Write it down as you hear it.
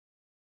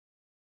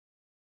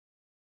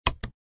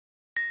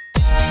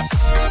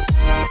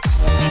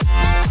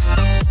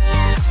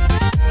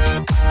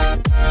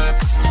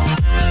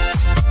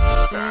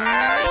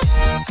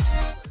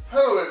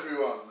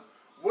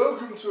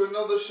to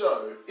another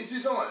show. It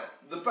is I,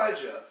 the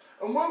Badger,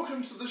 and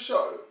welcome to the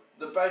show,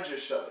 the Badger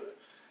Show.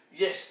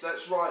 Yes,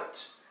 that's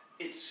right.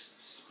 It's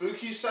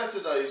Spooky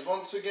Saturdays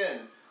once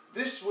again.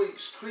 This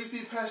week's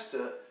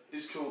creepypasta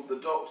is called The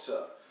Doctor.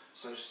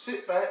 So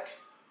sit back,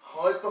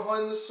 hide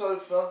behind the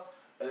sofa,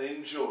 and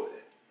enjoy.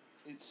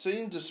 It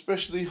seemed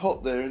especially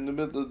hot there in the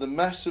middle of the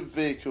mass of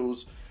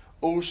vehicles,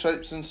 all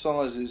shapes and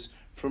sizes,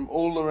 from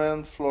all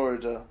around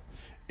Florida.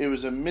 It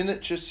was a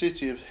miniature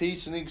city of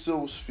heat and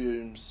exhaust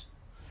fumes.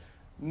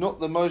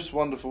 Not the most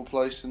wonderful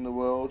place in the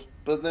world,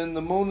 but then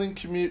the morning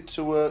commute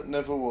to work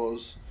never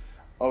was.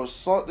 I was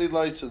slightly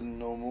later than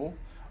normal.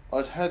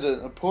 I'd had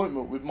an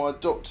appointment with my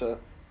doctor,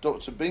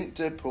 Dr. Bink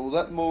Deadpool,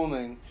 that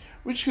morning,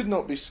 which could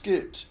not be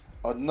skipped.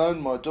 I'd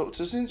known my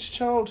doctor since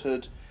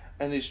childhood,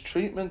 and his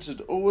treatment had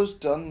always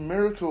done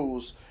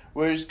miracles,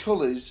 where his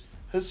colleagues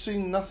had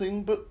seen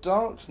nothing but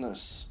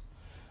darkness.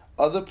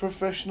 Other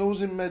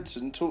professionals in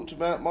medicine talked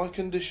about my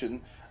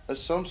condition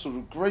as some sort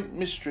of great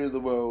mystery of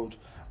the world,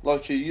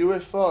 like a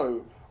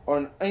UFO or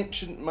an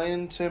ancient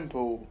Mayan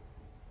temple.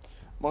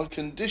 My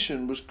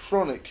condition was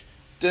chronic,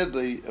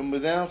 deadly, and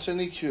without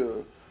any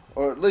cure,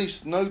 or at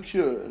least no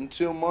cure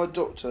until my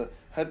doctor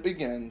had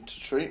begun to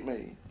treat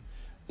me.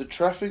 The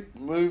traffic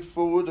moved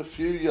forward a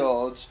few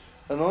yards,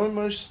 and I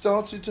almost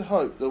started to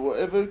hope that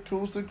whatever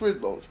caused the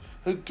gridlock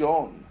had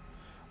gone.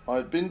 I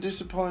had been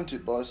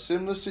disappointed by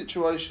similar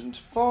situations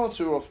far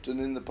too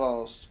often in the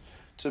past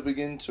to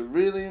begin to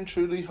really and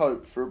truly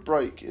hope for a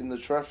break in the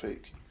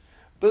traffic.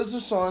 But as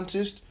a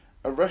scientist,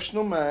 a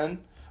rational man,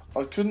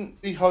 I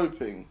couldn't be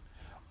hoping.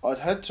 I'd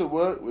had to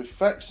work with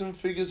facts and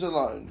figures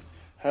alone.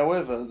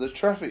 However, the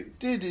traffic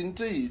did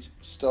indeed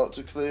start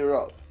to clear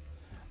up,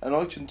 and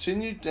I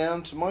continued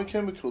down to my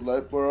chemical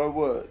lab where I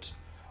worked.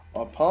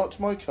 I parked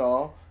my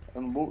car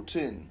and walked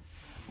in.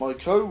 My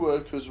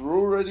co-workers were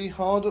already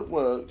hard at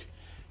work,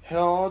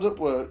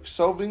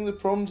 solving the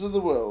problems of the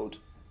world,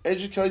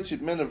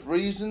 educated men of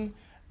reason,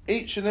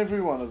 each and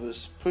every one of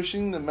us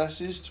pushing the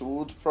masses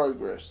towards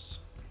progress.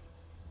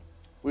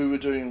 We were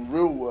doing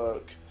real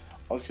work.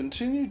 I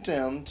continued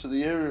down to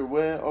the area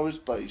where I was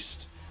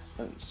based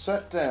and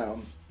sat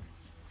down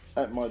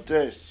at my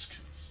desk.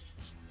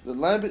 The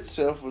lab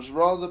itself was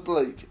rather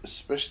bleak,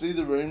 especially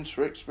the rooms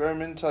for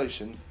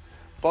experimentation,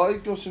 but I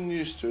had gotten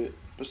used to it.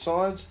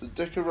 Besides, the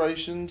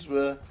decorations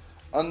were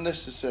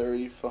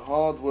unnecessary for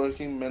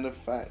hard-working men of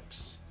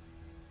facts.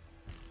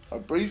 I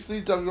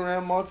briefly dug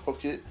around my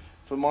pocket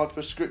for my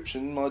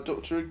prescription my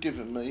doctor had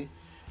given me.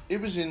 It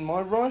was in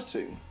my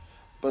writing,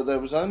 but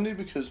that was only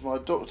because my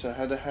doctor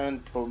had a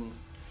hand problem.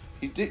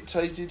 He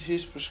dictated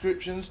his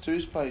prescriptions to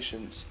his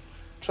patients,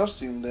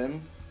 trusting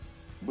them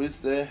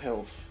with their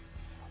health.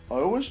 I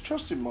always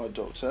trusted my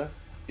doctor.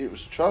 It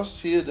was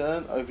trust he had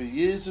earned over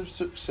years of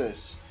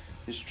success.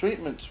 His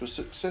treatments were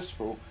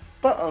successful,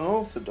 but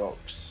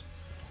unorthodox.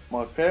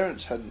 My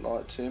parents hadn't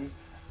liked him,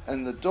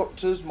 and the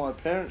doctors my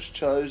parents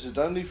chose had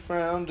only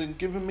frowned and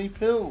given me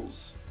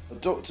pills. The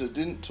doctor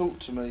didn't talk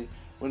to me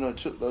when I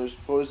took those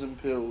poison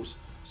pills,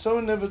 so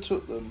I never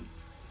took them.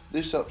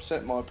 This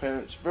upset my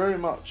parents very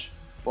much,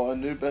 but I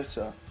knew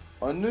better.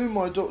 I knew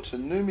my doctor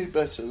knew me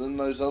better than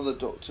those other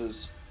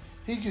doctors.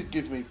 He could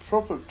give me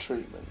proper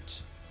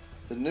treatment.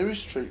 The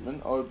newest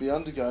treatment I would be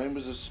undergoing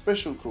was a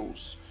special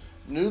course,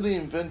 newly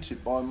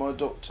invented by my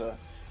doctor.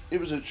 It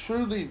was a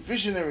truly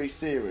visionary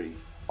theory.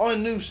 I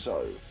knew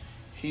so.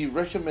 He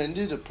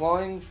recommended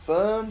applying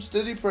firm,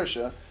 steady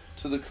pressure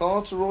to the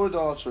carotid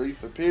artery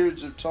for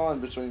periods of time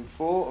between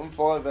 4 and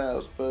 5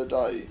 hours per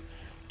day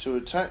to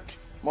attack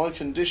my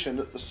condition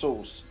at the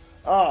source.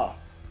 Ah,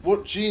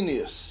 what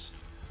genius!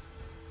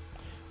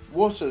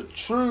 What a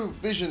true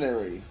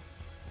visionary!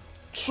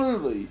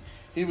 Truly,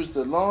 he was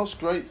the last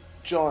great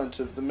giant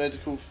of the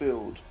medical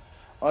field.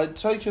 I had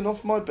taken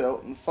off my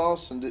belt and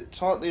fastened it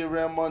tightly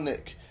around my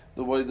neck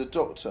the way the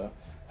doctor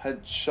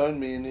had shown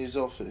me in his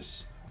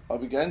office. I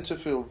began to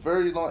feel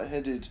very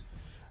lightheaded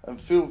and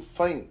feel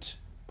faint,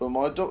 but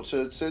my doctor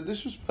had said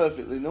this was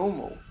perfectly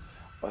normal.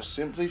 I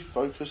simply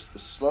focused the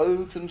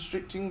slow,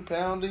 constricting,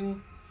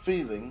 pounding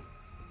feeling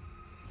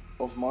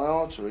of my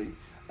artery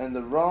and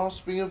the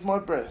rasping of my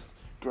breath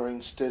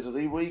growing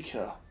steadily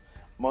weaker.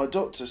 My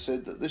doctor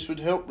said that this would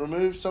help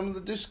remove some of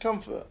the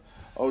discomfort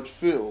I would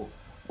feel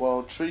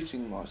while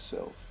treating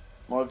myself.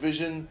 My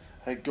vision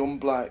had gone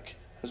black,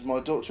 as my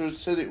doctor had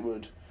said it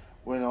would,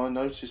 when I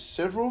noticed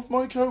several of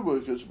my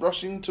co-workers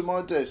rushing to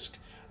my desk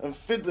and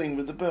fiddling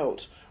with the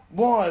belt.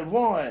 Why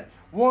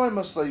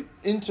must they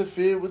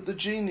interfere with the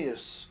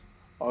genius?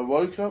 I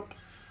woke up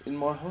in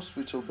my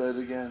hospital bed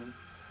again.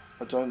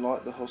 I don't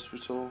like the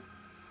hospital.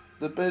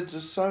 The beds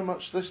are so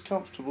much less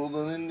comfortable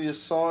than in the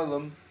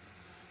asylum.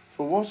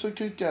 For what I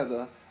could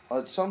gather, I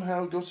had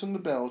somehow gotten the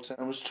belt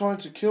and was trying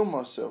to kill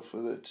myself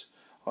with it.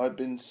 I had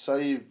been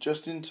saved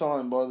just in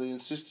time by the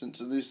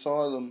insistence of the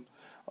asylum.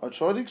 I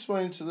tried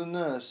explaining to the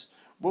nurse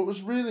what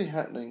was really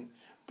happening,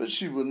 but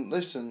she wouldn't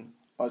listen.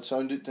 I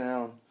toned it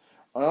down.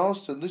 I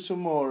asked a little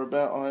more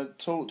about what I had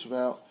talked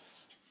about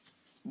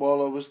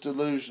while I was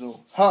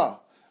delusional. Ha!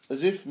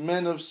 As if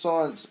men of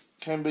science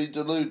can be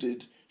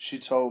deluded, she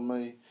told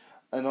me,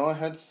 and I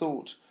had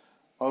thought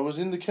I was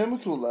in the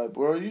chemical lab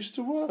where I used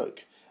to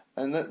work,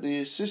 and that the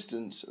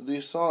assistants at the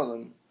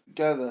asylum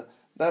gather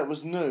that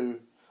was new.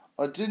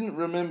 I didn't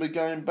remember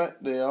going back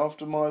there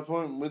after my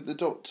appointment with the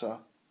doctor.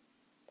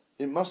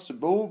 It must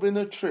have all been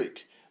a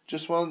trick,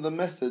 just one of the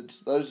methods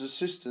those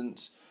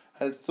assistants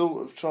had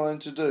thought of trying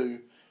to do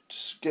to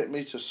get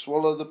me to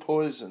swallow the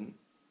poison.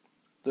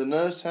 The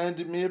nurse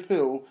handed me a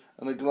pill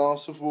and a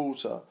glass of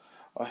water.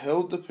 I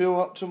held the pill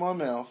up to my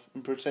mouth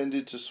and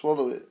pretended to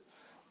swallow it,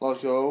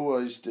 like I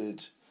always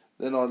did.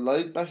 Then I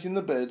laid back in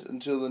the bed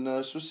until the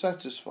nurse was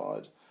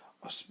satisfied.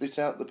 I spit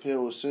out the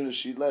pill as soon as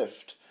she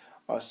left.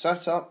 I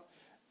sat up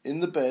in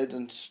the bed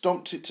and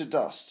stomped it to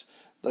dust.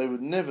 They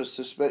would never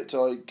suspect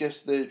I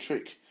guessed their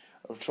trick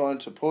of trying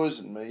to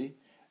poison me.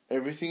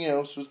 Everything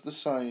else was the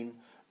same.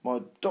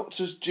 My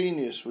doctor's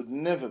genius would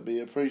never be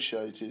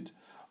appreciated.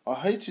 I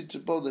hated to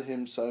bother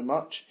him so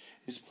much.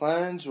 His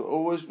plans were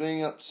always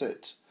being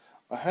upset.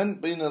 I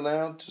hadn't been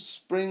allowed to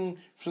spring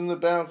from the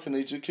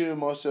balcony to cure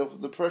myself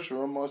of the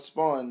pressure on my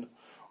spine,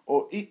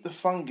 or eat the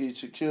fungi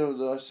to cure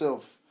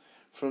myself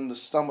from the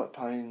stomach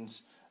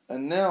pains.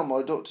 And now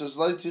my doctor's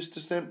latest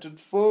attempt had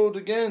foiled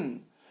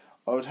again.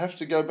 I would have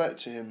to go back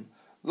to him.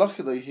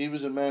 Luckily he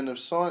was a man of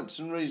science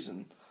and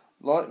reason.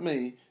 Like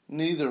me,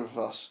 neither of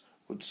us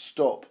would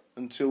stop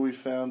until we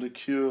found a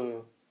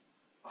cure.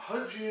 I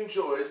hope you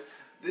enjoyed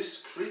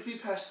this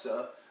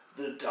creepypasta,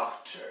 The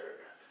Doctor,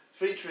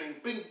 featuring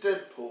Bink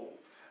Deadpool.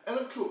 And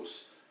of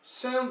course,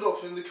 sound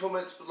off in the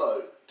comments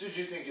below. Did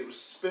you think it was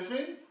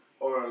spiffing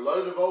or a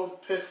load of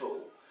old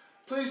piffle?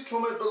 Please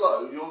comment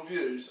below your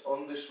views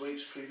on this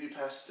week's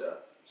creepypasta,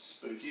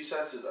 Spooky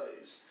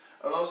Saturdays.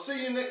 And I'll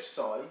see you next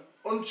time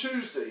on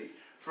Tuesday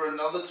for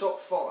another top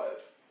 5.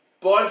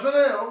 Bye for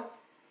now.